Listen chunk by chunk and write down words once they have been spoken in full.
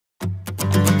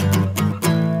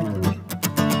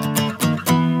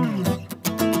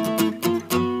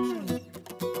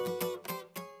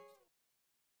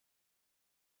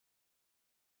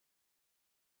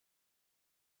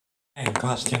And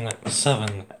question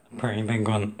 7, pretty big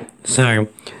one. So,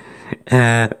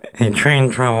 a train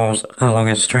travels along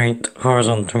a straight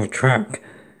horizontal track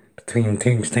between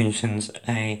two stations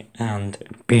A and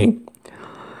B.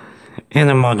 In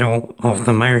a model of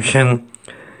the motion,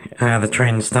 the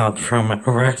train starts from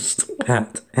rest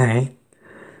at A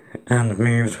and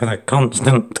moves with a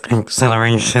constant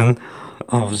acceleration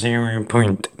of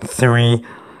 0.3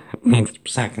 meters per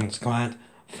second squared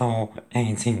for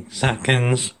 80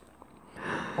 seconds.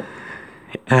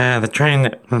 The train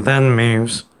then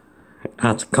moves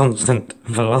at constant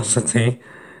velocity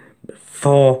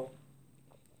before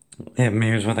it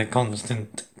moves with a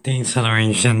constant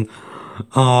deceleration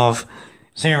of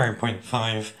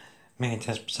 0.5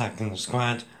 meters per second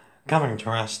squared, coming to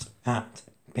rest at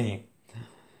B.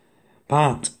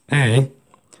 Part A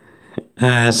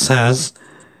says,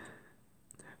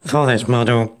 for this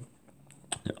model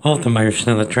of the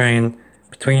motion of the train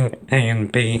between A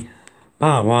and B,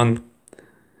 Part 1,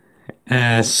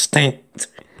 state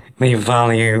the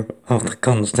value of the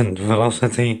constant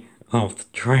velocity of the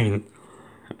train.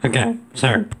 Okay,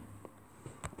 so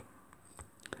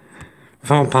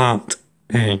for Part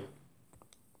A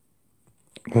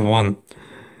 1,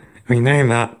 we know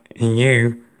that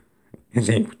U is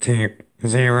equal to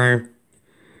 0.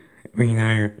 We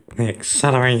know the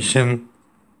acceleration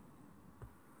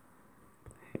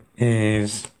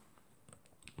is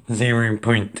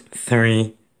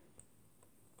 0.3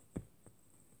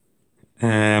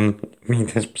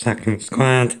 meters per second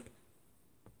squared,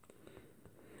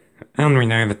 and we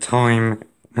know the time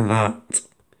that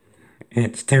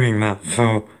it's doing that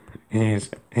for is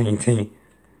 80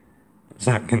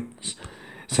 seconds.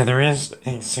 So there is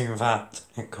a Suvat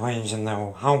equation that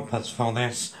will help us for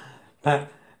this,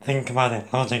 but think about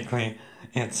it logically.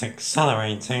 It's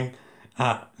accelerating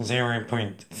at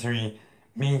 0.3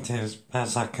 meters per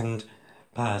second.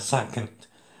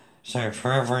 So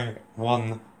for every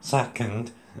 1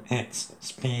 second, its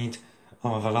speed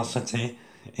or velocity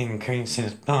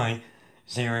increases by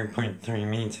 0.3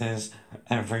 meters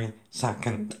every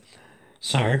second.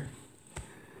 So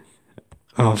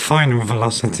our final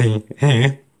velocity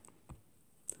here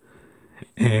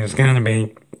is going to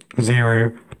be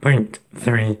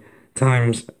 0.3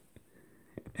 times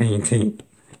 80,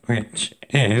 which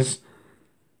is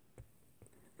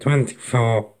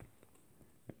 24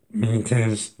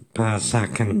 meters per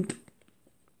second.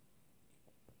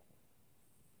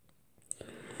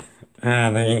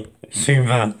 The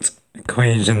Suvat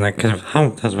equation that could have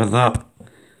helped us with that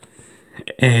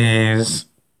is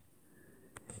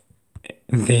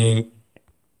the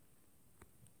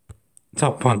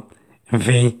top one.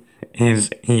 V is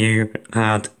U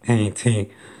add AT.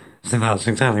 So that's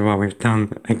exactly what we've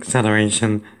done.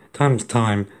 Acceleration times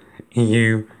time,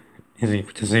 U is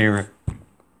equal to 0.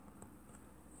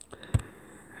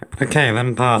 Okay,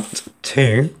 then part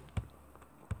 2.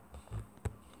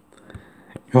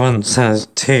 One says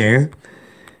to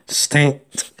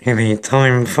state the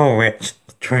time for which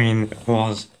the train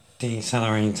was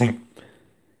decelerating.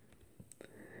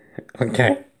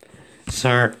 Okay,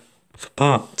 so for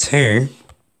part 2,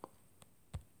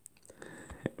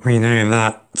 we know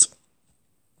that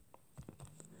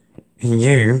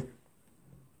U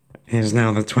is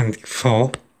now the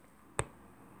 24,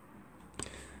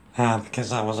 because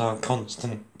that was our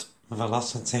constant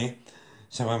velocity.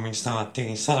 So when we start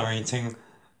decelerating,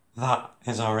 that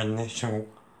is our initial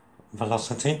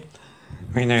velocity.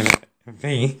 We know that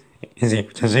V is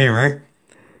equal to 0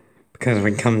 because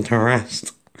we come to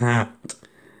rest at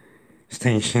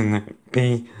station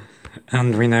B,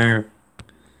 and we know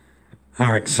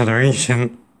our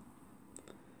acceleration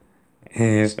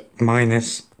is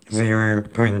minus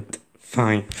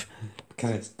 0.5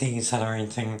 because it's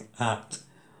decelerating at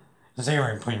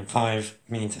 0.5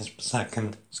 meters per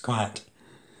second squared.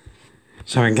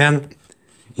 So again,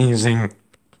 using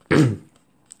the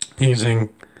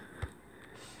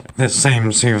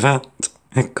same Suvat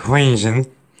equation,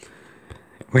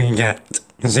 we get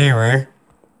 0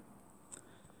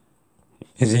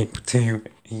 is equal to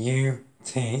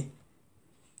UT.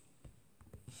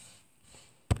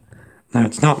 No,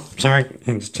 it's not, sorry,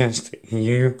 it's just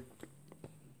U.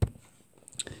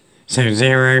 So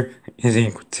 0 is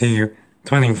equal to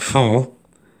 24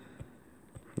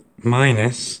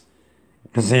 minus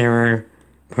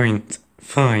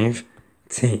 0.5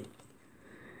 t.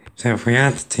 So if we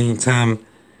add the t term,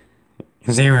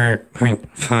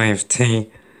 0.5 t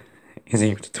is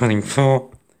equal to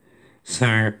 24.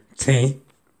 So t,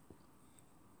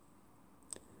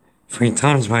 3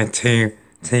 times by 2,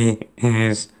 t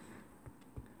is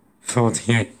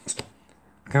 48.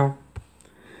 Cool.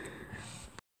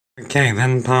 Okay,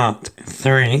 then part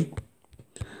 3.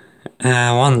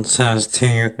 wants us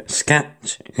to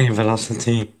sketch a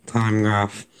velocity time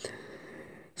graph.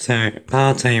 So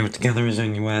part A altogether is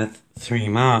only worth 3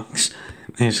 marks.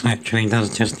 This literally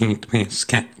does just need to be a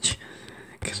sketch,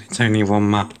 because it's only 1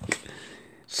 mark.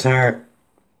 So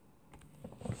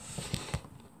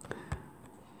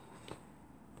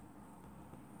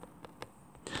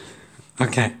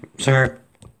okay, so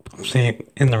obviously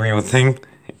in the real thing,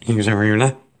 use a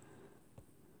ruler.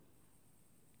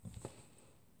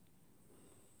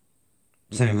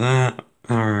 So there are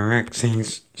our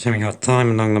axes, so we got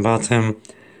time along the bottom,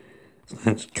 so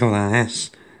let's call that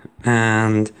S,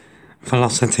 and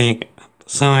velocity at the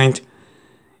side,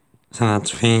 so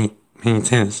that's V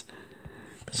meters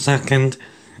per second.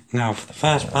 Now for the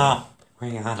first part,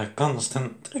 we had a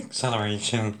constant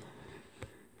acceleration,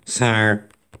 so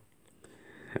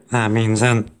that means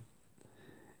then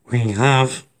we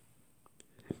have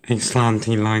a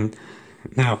slanty line.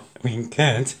 Now we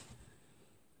could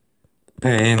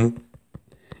put in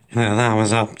that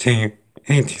was up to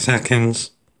 80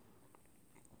 seconds,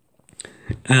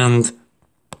 and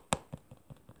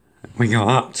we got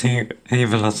up to a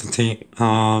velocity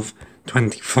of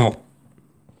 24.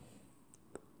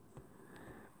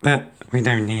 But we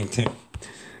don't need to,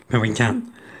 but we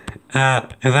can.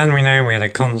 And then we know we had a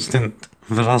constant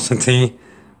velocity,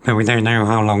 but we don't know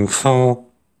how long for.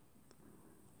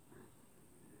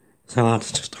 So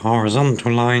that's just a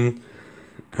horizontal line.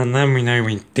 And then we know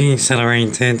we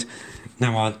decelerated.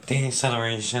 Now our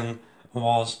deceleration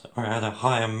was, or had a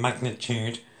higher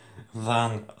magnitude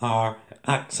than our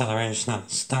acceleration at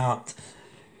the start.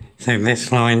 So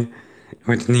this line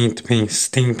would need to be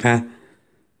steeper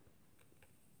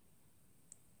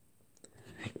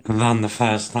than the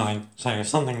first line. So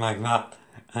something like that,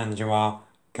 and you are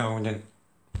golden.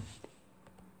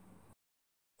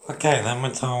 Okay, then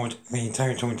we're told the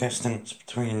total distance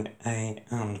between A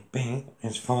and B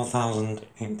is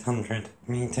 4,800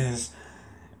 meters.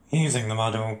 Using the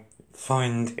model,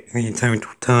 find the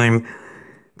total time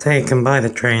taken by the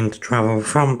train to travel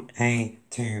from A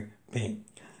to B.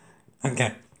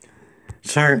 Okay,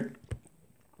 so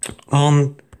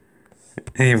on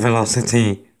a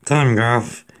velocity time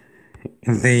graph,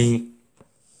 the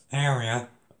area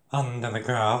under the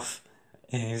graph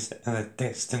is the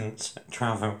distance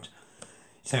travelled.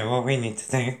 So what we need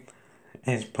to do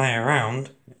is play around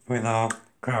with our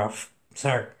graph.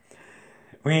 So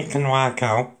we can work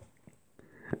out,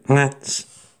 let's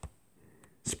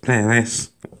split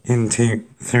this into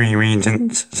 3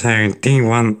 regions. So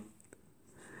D1,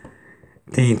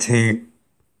 D2,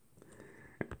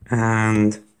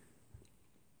 and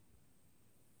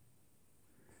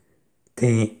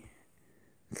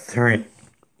D3.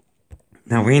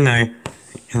 Now we know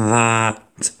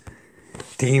that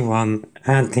D1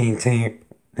 and D2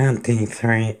 and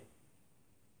D3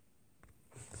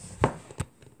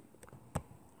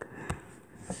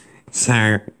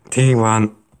 so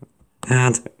D1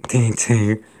 and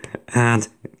D2 and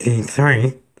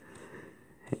D3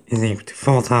 is equal to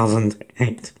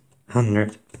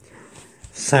 4,800.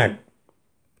 So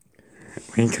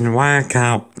we can work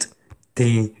out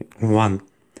D1,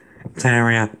 the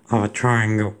area of a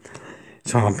triangle.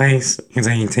 So our base is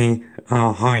 80,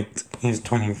 our height is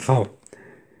 24.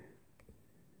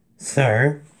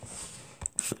 So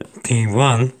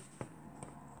D1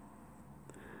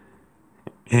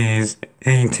 is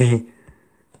 80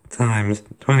 times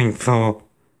 24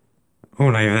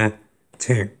 all over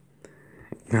 2.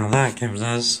 Now that gives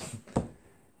us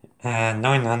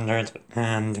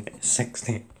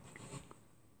 960.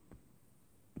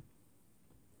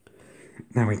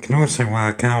 Now we can also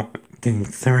work out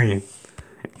D3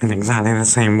 in exactly the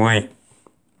same way.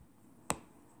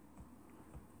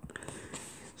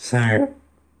 So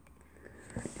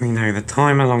we know the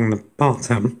time along the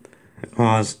bottom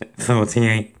was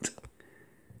 48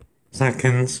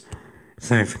 seconds.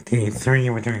 So for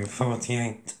D3 we're doing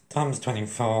 48 times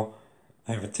 24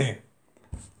 over 2.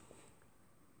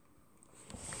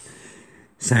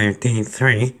 So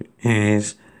D3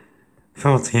 is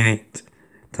 48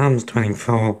 times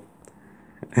 24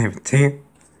 over 2,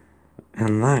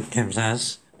 and that gives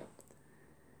us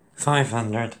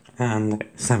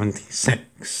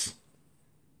 576.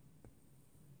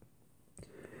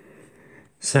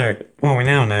 So what we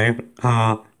now know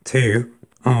are 2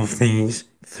 of these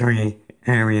 3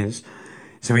 areas.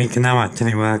 So we can now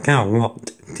actually work out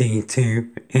what D2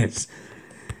 is.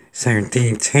 So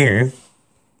D2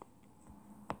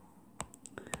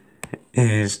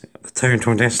 is the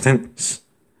total distance,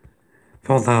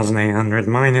 4,800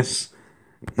 minus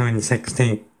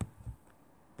 960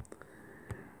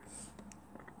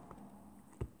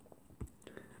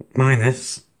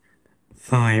 minus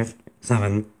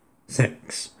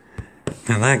 3,576.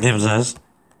 And that gives us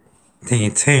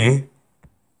D2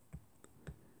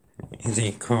 is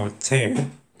equal to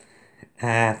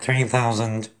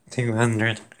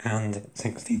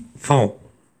 3,264.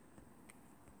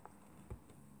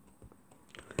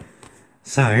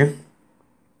 So,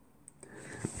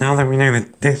 now that we know the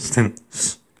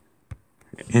distance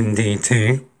in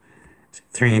D2,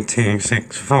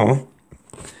 3,264,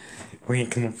 we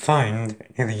can find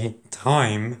the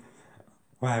time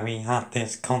where we had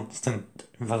this constant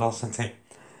velocity.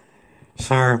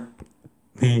 So,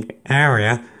 the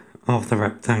area of the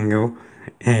rectangle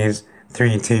is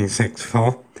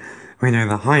 3,264. We know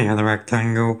the height of the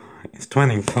rectangle is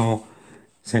 24.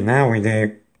 So now we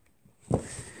do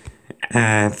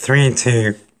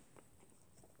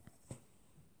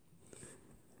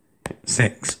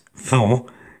 3,264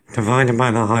 divided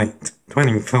by the height,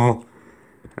 24,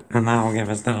 and that will give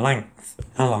us the length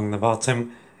along the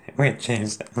bottom, which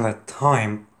is the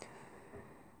time.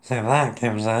 So that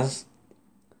gives us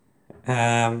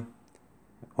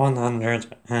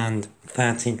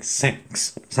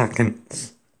 136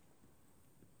 seconds.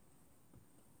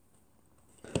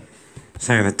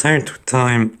 So the total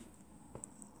time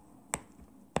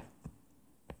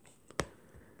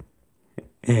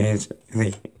is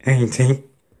the 80,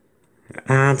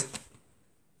 add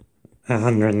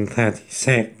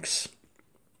 136,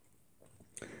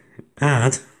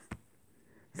 add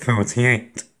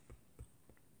 48,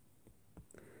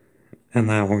 and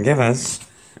that will give us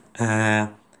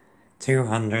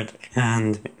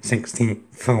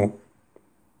 264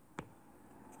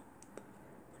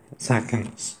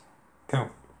 seconds. Go.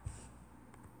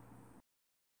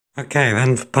 Okay,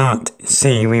 then for part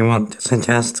C, we want to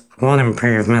suggest one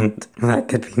improvement that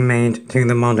could be made to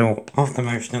the model of the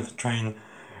motion of the train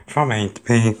from A to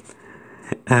B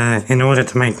in order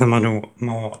to make the model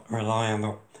more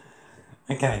reliable.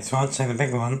 Okay, so I'd say the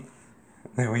big one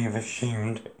that we have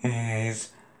assumed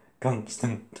is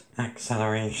constant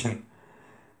acceleration.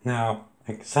 Now,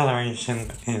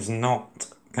 acceleration is not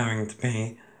going to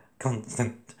be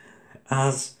constant.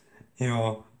 As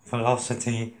your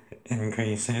velocity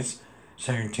increases,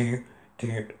 so too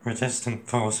do resistant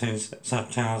forces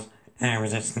such as air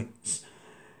resistance.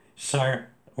 So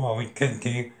what we could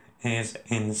do is,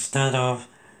 instead of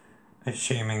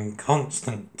assuming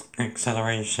constant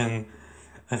acceleration,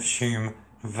 assume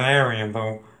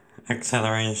variable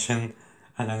acceleration,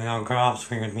 and in our graphs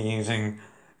we would be using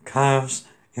curves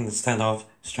instead of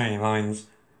straight lines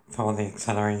for the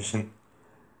acceleration.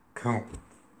 Cool.